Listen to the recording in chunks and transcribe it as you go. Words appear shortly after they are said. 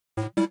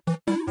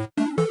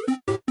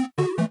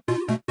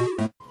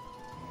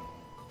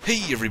Hey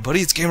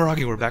everybody, it's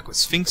Gameragi. We're back with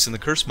Sphinx and the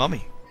Cursed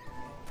Mummy.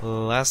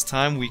 Last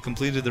time we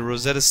completed the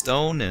Rosetta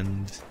Stone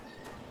and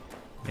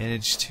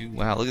managed to...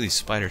 Wow, look at these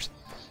spiders.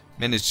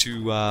 Managed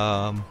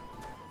to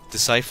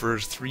decipher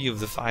 3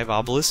 of the 5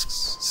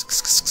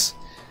 obelisks.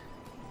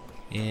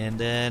 And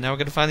now we're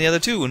going to find the other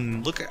 2,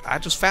 and look, I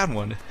just found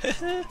one.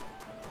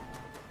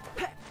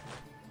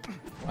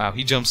 Wow,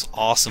 he jumps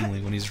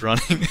awesomely when he's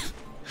running.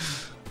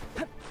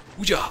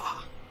 Ooh-yah!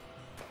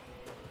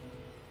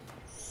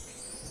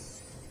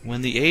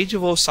 When the Age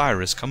of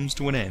Osiris comes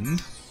to an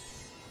end...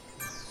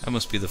 That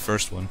must be the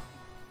first one.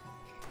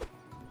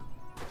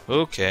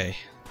 Okay.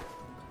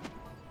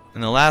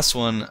 And the last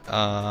one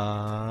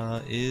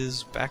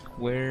is back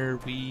where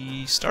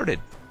we started.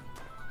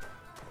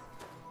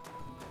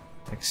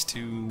 Next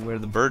to where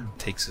the bird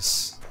takes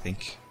us, I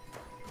think.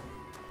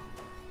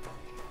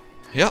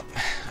 Yep.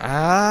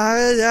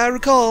 I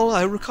recall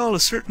a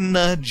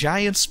certain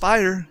giant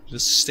spider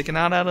just sticking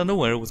out of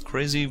nowhere with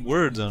crazy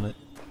words on it.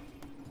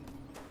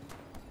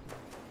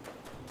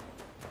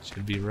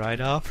 Should be right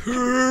up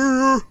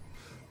here.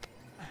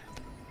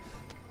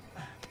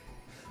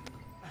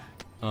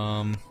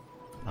 No,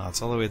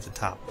 it's all the way at the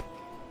top.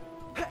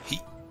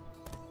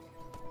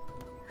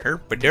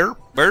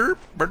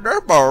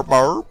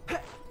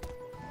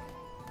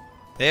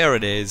 There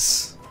it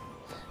is.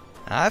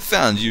 I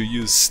found you,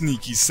 you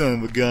sneaky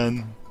son of a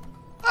gun.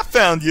 I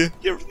found you.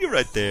 You're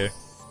right there.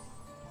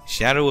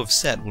 Shadow of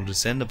Set will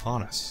descend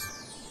upon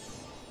us.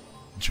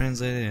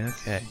 Translated.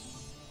 Okay.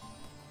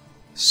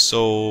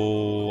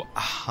 So,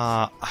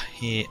 so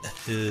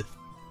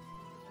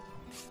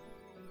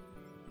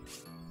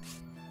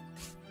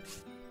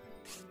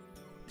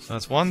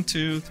that's 1,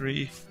 2,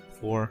 3,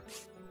 4,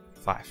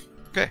 5.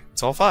 Okay,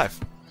 it's all 5.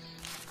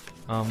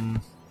 So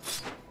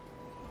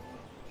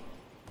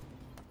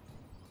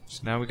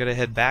now we gotta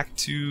head back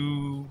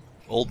to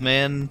Old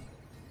Man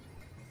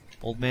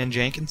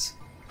Jenkins,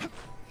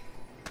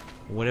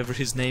 whatever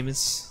his name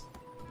is.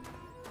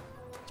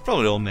 It's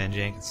probably Old Man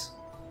Jenkins.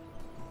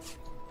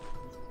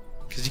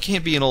 Because you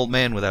can't be an old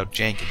man without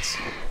Jenkins.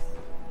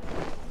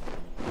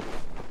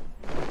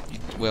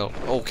 Well,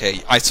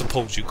 okay, I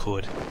suppose you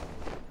could.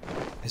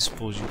 I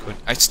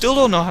still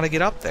don't know how to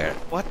get up there.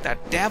 What the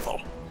devil?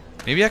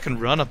 Maybe I can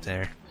run up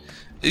there.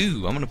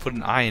 Ooh, I'm gonna put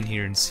an eye in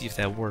here and see if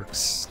that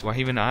works. Do I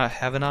even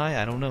have an eye?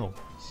 I don't know.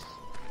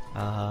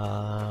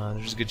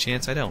 There's a good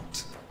chance I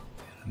don't.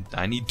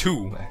 I need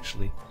 2,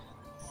 actually.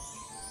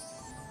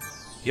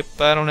 Yep,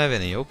 I don't have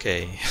any.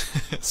 Okay.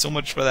 So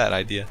much for that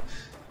idea.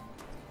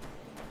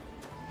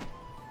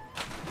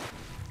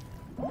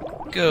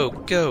 Go,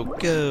 go,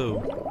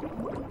 go!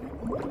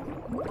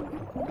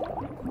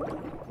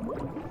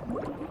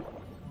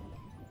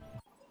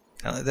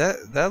 Now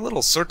that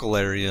little circle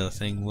area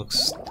thing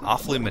looks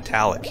awfully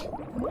metallic.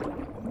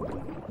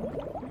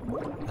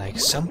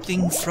 Like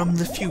something from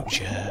the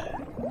future.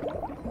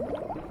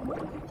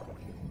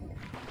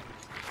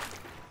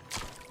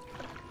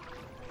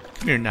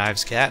 Come here,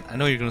 Knives Cat. I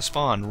know you're gonna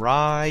spawn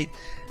right...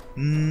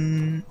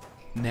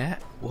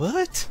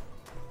 What?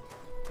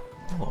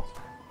 Oh.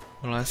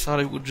 Well, I thought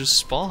it would just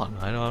spawn.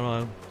 I don't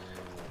know.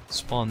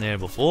 Spawned there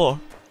before.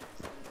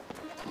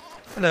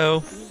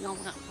 Hello.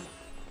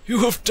 You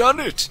have done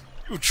it!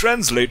 You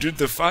translated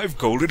the 5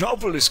 golden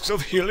obelisks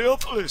of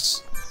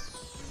Heliopolis.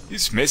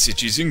 This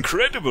message is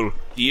incredible.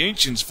 The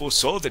ancients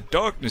foresaw that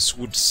darkness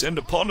would descend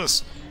upon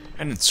us,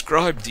 and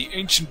inscribed the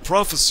ancient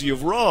prophecy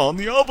of Ra on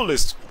the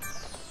obelisk.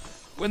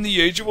 When the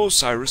Age of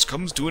Osiris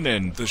comes to an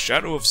end, the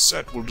Shadow of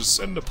Set will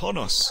descend upon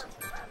us.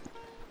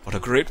 But a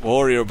great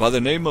warrior by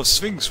the name of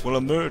Sphinx will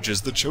emerge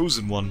as the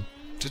Chosen One,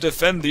 to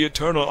defend the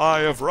eternal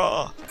Eye of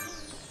Ra.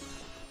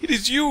 It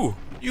is you!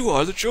 You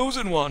are the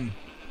Chosen One!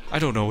 I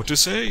don't know what to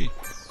say.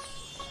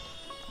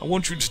 I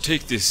want you to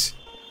take this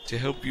to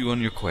help you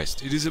on your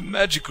quest. It is a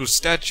magical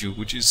statue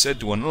which is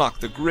said to unlock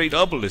the Great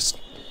Obelisk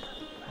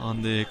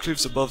on the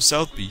cliffs above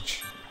South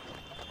Beach.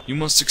 You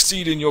must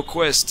succeed in your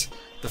quest.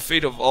 The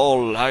fate of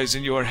all lies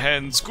in your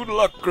hands. Good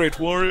luck, great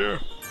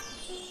warrior!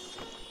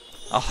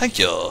 Oh, thank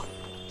you!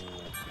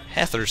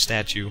 Hathor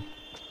statue.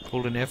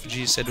 Golden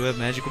effigy said to have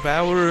magical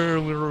power.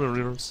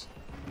 Look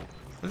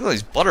at all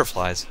these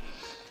butterflies.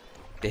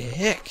 The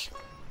heck?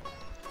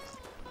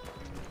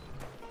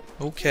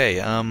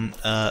 Okay, I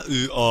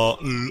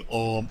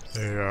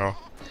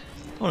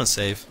wanna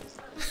save.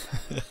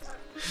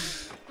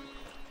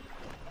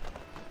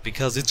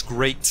 Because it's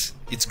great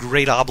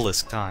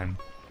obelisk time.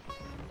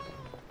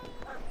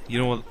 You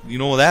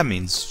know what that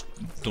means,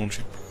 don't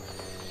you?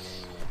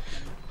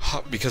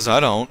 Because I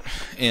don't,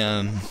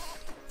 and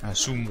I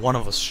assume one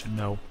of us should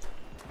know.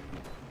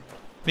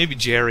 Maybe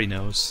Jerry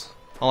knows.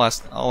 I'll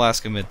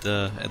ask him at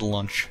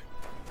lunch.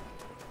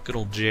 Good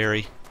old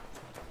Jerry.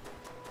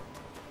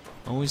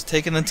 Always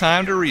taking the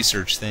time to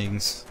research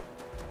things.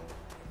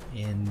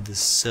 And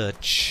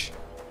such.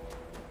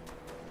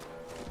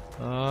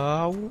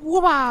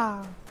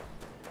 Whoop-ah!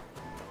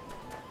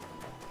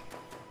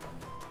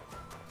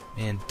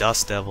 Man,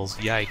 dust devils,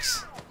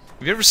 yikes.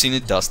 Have you ever seen a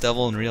dust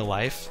devil in real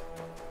life?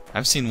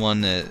 I've seen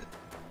one that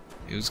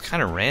it was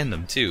kind of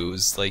random too. It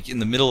was like in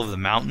the middle of the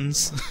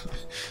mountains,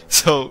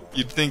 so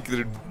you'd think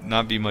there'd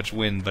not be much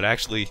wind, but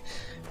actually,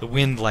 the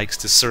wind likes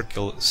to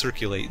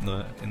circulate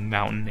in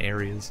mountain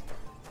areas.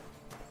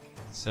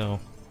 So,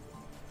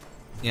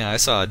 yeah, I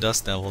saw a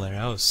dust devil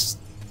there. It's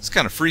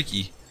kind of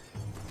freaky.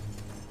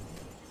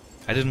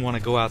 I didn't want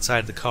to go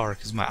outside the car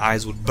because my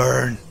eyes would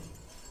burn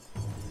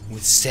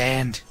with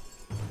sand.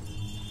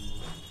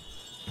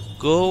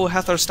 Go,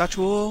 Hathor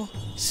statue,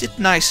 sit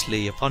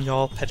nicely upon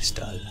your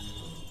pedestal.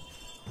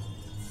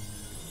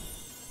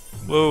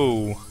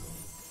 Whoa.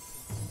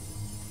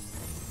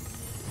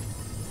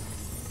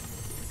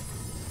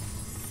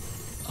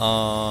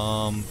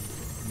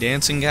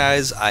 Dancing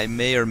guys, I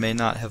may or may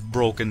not have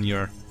broken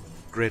your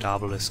Great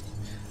Obelisk.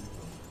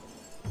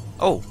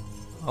 Oh,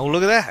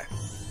 look at that.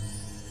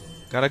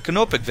 Got a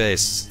canopic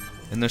vase,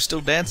 and they're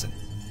still dancing.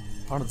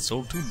 Part of the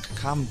soul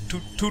Tutankhamun.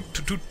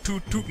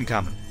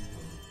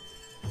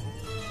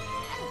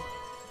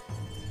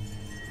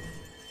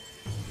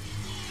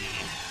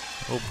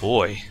 Oh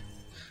boy.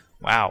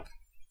 Wow.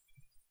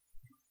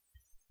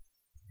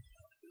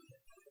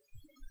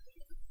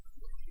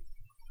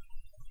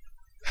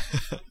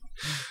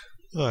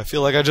 Oh, I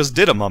feel like I just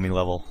did a mummy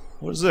level.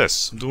 What is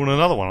this? I'm doing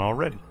another one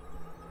already.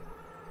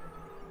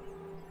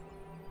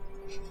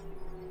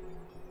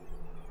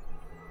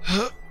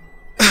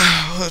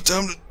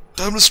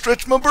 Time to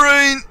stretch my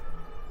brain.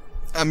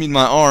 I mean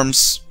my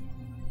arms.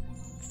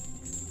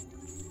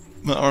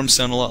 My arms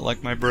sound a lot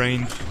like my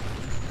brain.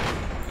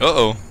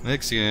 Uh-oh.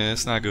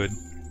 It's not good.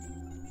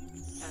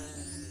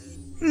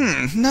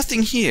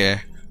 Nothing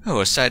here. Oh,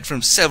 aside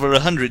from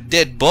several hundred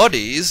dead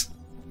bodies.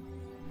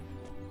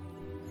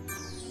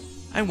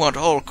 I want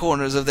all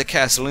corners of the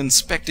castle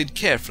inspected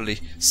carefully.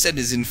 Sen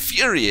is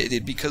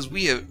infuriated because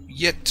we have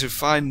yet to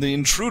find the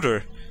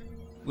intruder.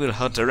 We'll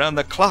hunt around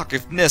the clock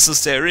if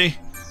necessary.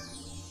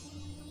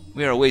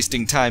 We are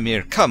wasting time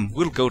here. Come,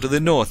 we'll go to the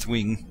north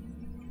wing.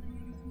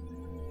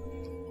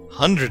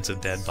 Hundreds of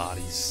dead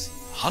bodies.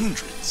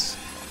 Hundreds.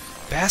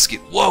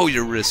 Bas-ket, whoa,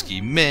 you're risky.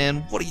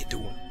 Man, what are you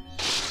doing?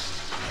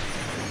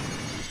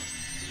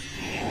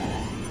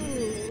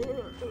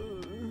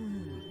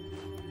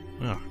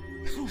 Oh.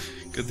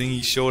 Good thing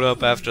he showed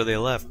up after they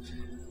left.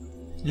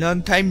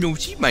 Long time no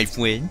see, my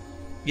friend.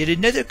 Yet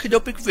another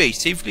canopic vase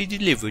safely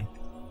delivered.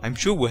 I'm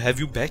sure we'll have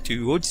you back to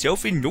your old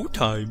self in no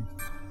time.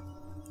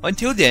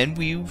 Until then,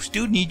 we'll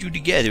still need you to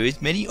gather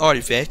as many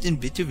artifacts and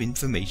bits of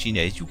information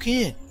as you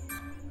can.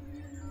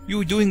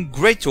 You're doing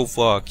great so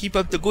far. Keep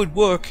up the good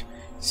work.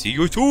 See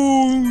you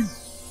soon.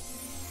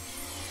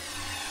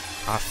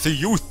 I see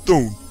you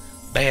soon,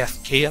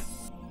 bas-ket.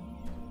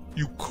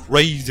 You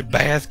crazy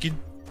bas-ket.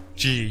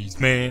 Jeez,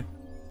 man.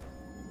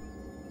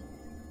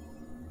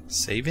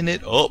 Saving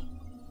it up.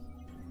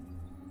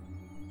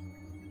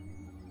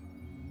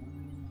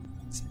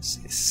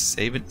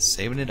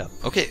 Saving it up.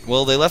 Okay,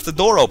 well they left the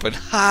door open.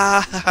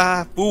 Ha ha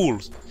ha!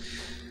 Fools!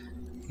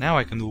 Now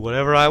I can do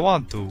whatever I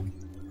want to,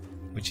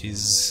 which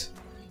is,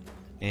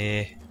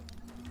 I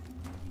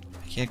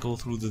can't go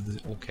through the.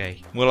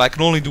 Okay. Well, I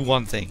can only do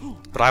one thing,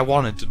 but I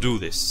wanted to do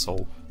this,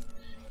 so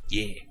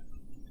yeah.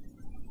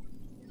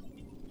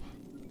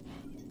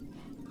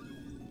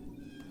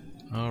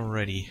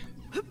 Alrighty.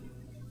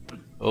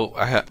 Oh,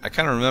 I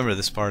kind of remember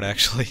this part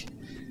actually.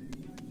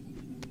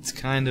 It's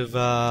kind of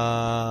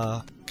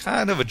a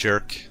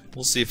jerk.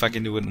 We'll see if I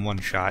can do it in one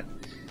shot.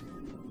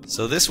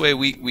 So this way,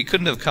 we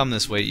couldn't have come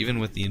this way even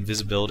with the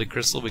invisibility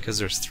crystal because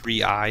there's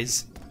 3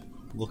 eyes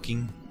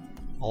looking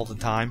all the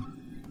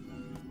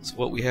time. So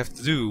what we have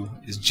to do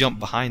is jump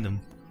behind them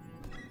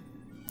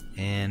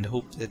and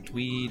hope that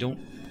we don't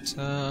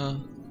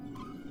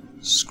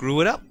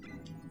screw it up.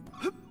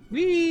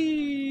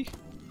 Whee!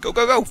 Go,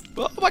 go, go!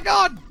 Oh my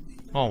god!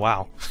 Oh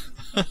wow.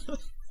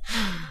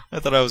 I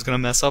thought I was gonna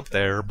mess up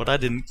there, but I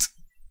didn't.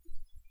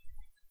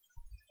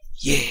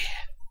 Yeah!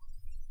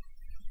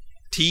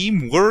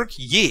 Teamwork,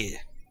 yeah!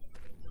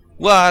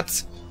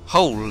 What?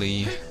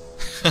 Holy.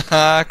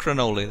 Haha,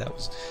 cannoli, that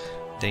was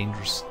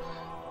dangerous.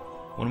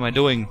 What am I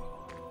doing?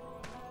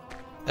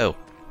 Oh.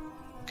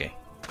 Okay.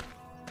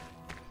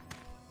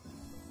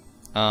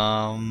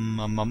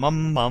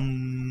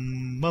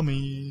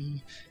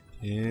 Mummy.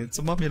 It's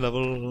a mummy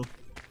level.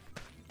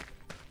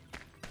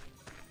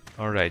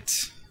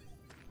 Alright.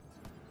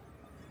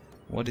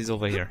 What is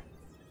over here?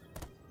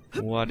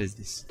 What is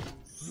this?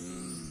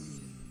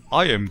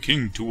 I am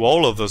king to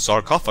all of the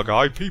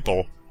sarcophagi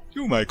people.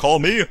 You may call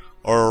me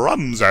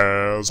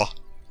Ramses.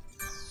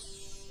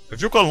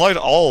 If you can light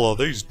all of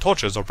these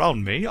torches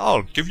around me,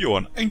 I'll give you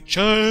an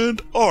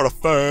ancient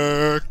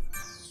artifact.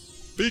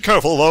 Be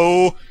careful,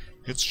 though.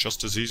 It's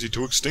just as easy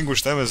to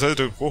extinguish them as it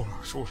is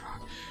to...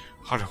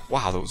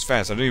 Wow, that was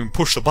fast. I didn't even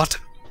push the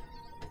button.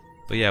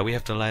 But yeah, we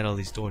have to light all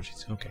these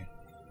torches. Okay.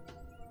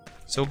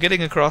 So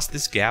getting across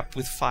this gap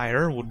with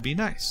fire would be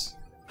nice.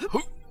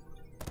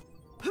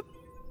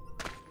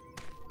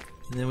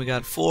 And then we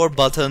got 4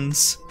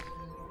 buttons.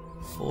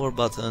 4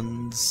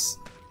 buttons.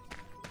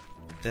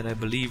 That I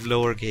believe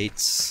lower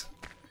gates.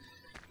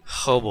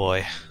 Oh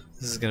boy.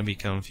 This is gonna be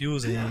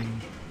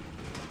confusing.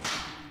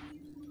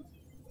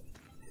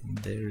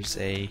 There's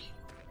a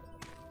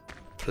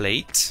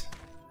plate,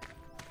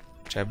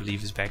 which I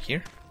believe is back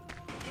here.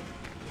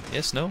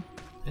 Yes, no?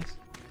 Yes?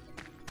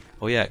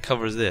 Oh yeah, it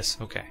covers this.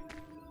 Okay.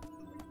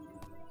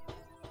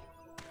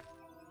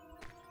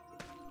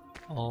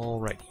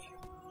 Alrighty.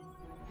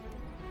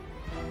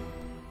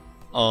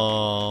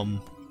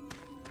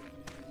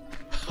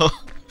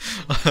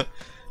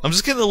 I'm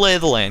just getting the lay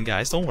of the land,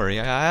 guys. Don't worry.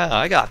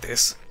 I got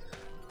this.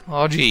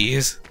 Oh,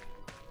 jeez.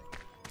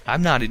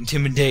 I'm not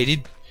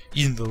intimidated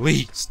in the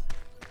least.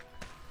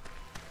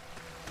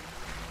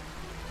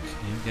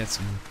 Okay, we got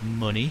some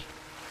money.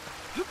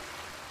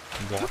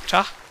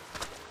 Water.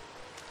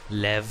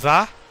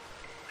 Leather.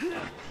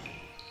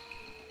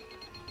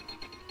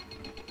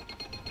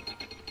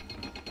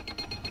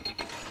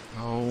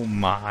 Oh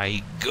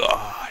my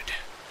God.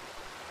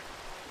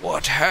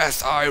 What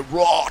hath I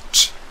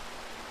wrought?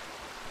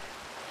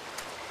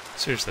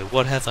 Seriously,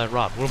 what hath I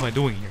wrought? What am I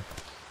doing here?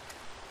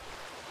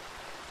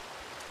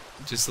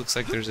 It just looks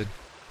like there's a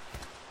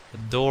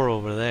door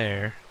over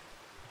there.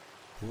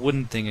 A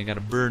wooden thing I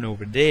gotta burn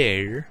over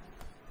there.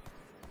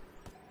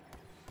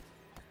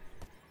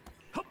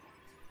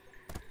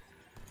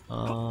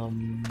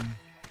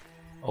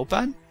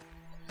 Open?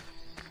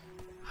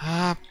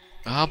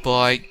 Oh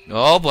boy.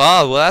 Oh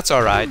well, that's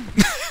alright.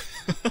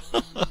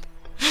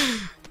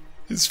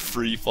 It's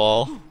free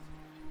fall.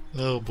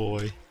 Oh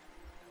boy.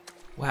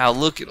 Wow,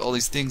 look at all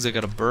these things I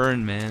gotta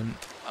burn, man.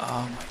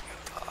 Oh my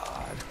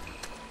God.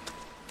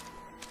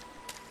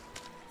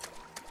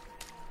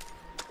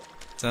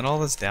 Is that all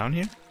that's down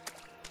here?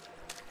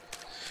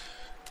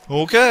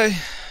 Okay.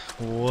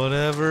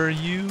 Whatever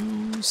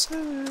you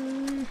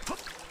say.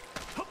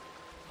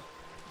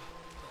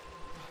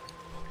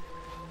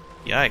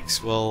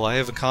 Yikes. Well, I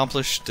have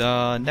accomplished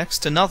next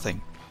to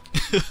nothing.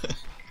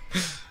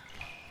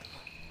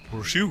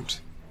 Or shoot.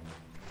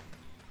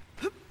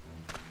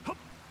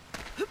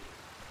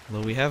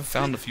 Although we have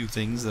found a few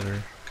things that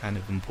are kind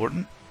of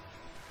important.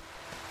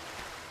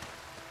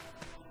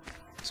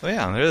 So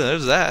yeah,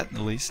 there's that,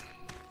 at least.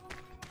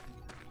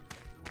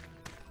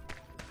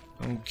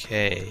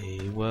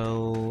 Okay,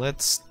 well,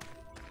 let's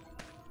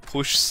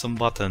push some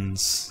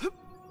buttons.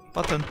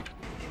 Button.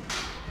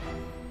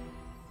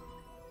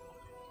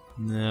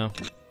 No.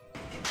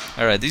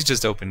 Alright, these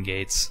just open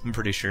gates, I'm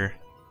pretty sure.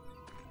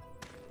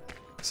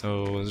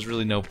 So there's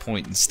really no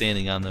point in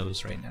standing on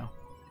those right now.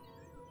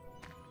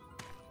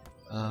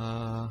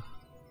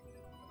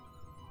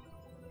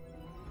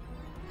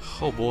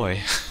 Oh boy.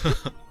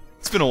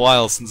 It's been a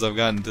while since I've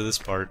gotten to this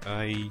part.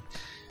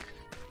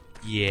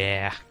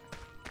 Yeah.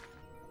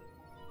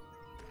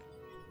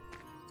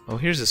 Oh,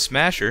 here's a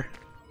smasher.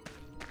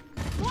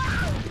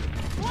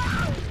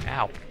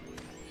 Ow. You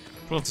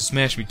don't have to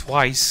smash me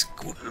twice.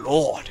 Good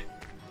lord.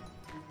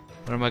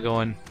 Where am I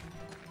going?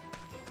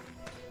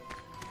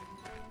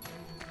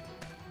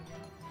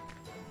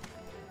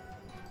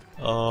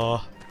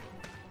 Oh,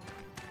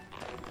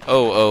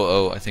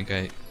 I think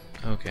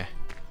okay.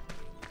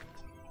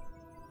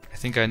 I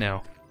think I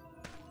know.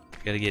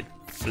 Gotta get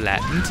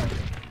flattened.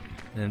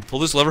 And then pull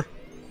this lever.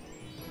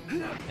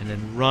 And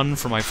then run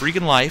for my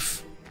freaking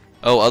life.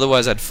 Oh,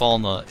 otherwise I'd fall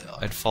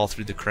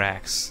through the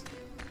cracks.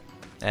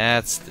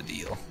 That's the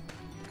deal.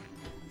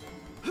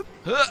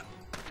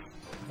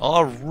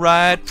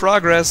 Alright,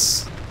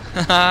 progress.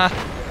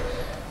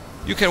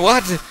 You can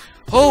what?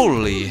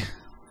 Holy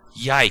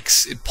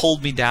yikes, it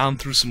pulled me down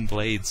through some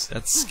blades.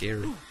 That's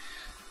scary.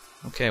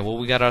 Okay, well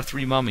we got our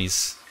 3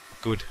 mummies.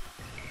 Good.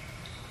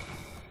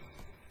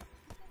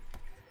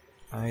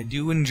 I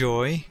do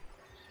enjoy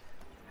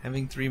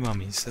having 3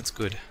 mummies. That's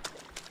good.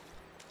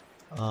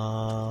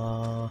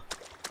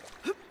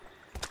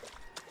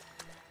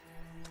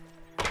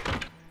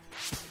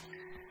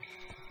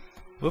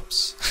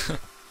 Whoops.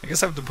 I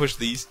guess I have to push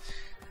these.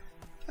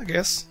 I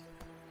guess.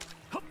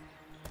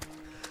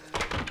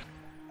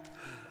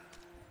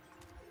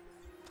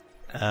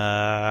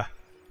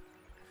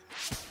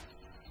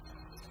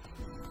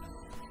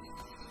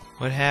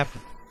 What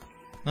happened?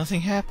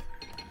 Nothing happened.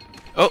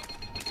 Oh,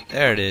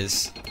 there it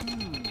is.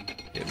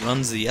 It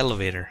runs the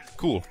elevator.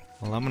 Cool.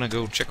 Well, I'm gonna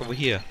go check over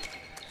here.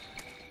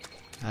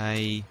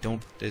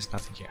 There's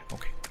nothing here.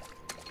 Okay.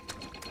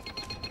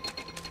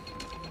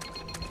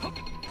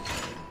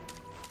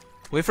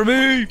 Wait for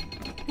me!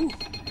 Ooh.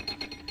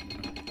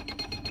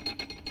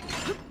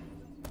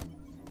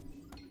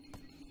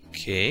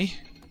 Okay.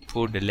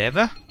 Pull the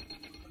lever.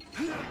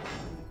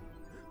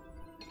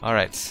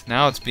 Alright,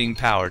 now it's being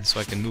powered, so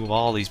I can move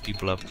all these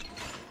people up.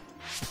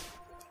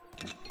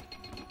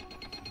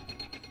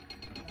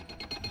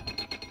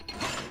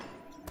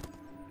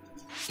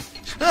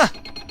 Ah!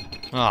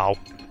 Oh.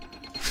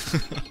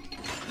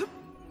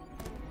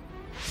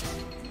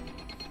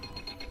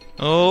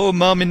 Oh,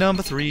 mummy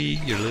number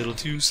 3, you're a little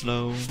too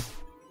slow.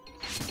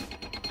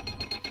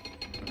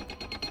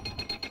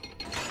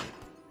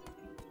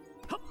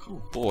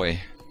 Oh boy.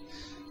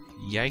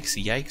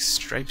 Yikes, yikes,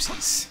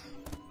 stripesies.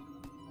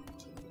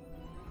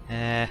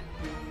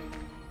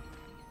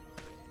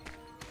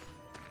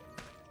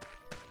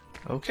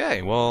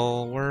 Okay,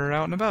 well, we're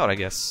out and about, I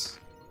guess.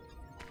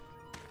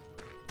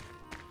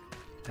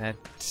 that...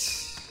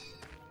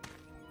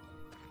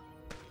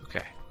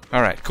 Okay.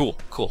 Alright, cool,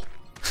 cool.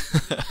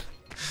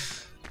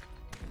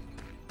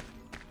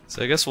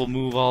 So I guess we'll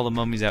move all the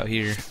mummies out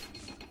here.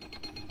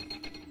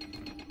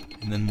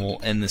 And then we'll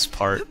end this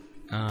part.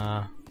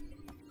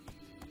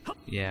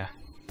 Yeah.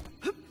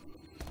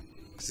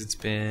 Because it's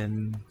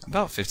been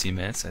about 15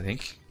 minutes, I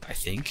think.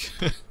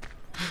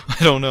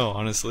 I don't know,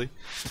 honestly.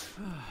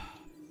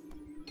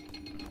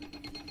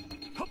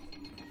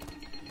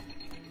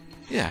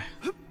 Yeah.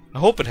 I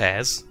hope it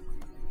has.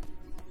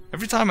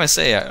 Every time I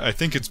say I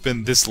think it's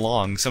been this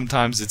long,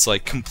 sometimes it's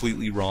like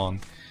completely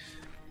wrong.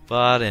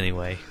 But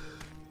anyway.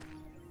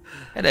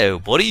 Hello,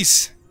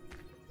 buddies.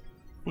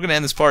 We're gonna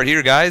end this part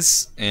here,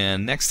 guys,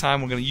 and next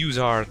time we're gonna use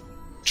our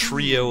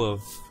trio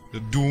of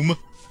doom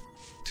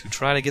to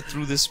try to get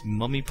through this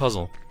mummy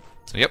puzzle.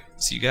 So yep,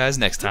 see you guys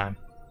next time.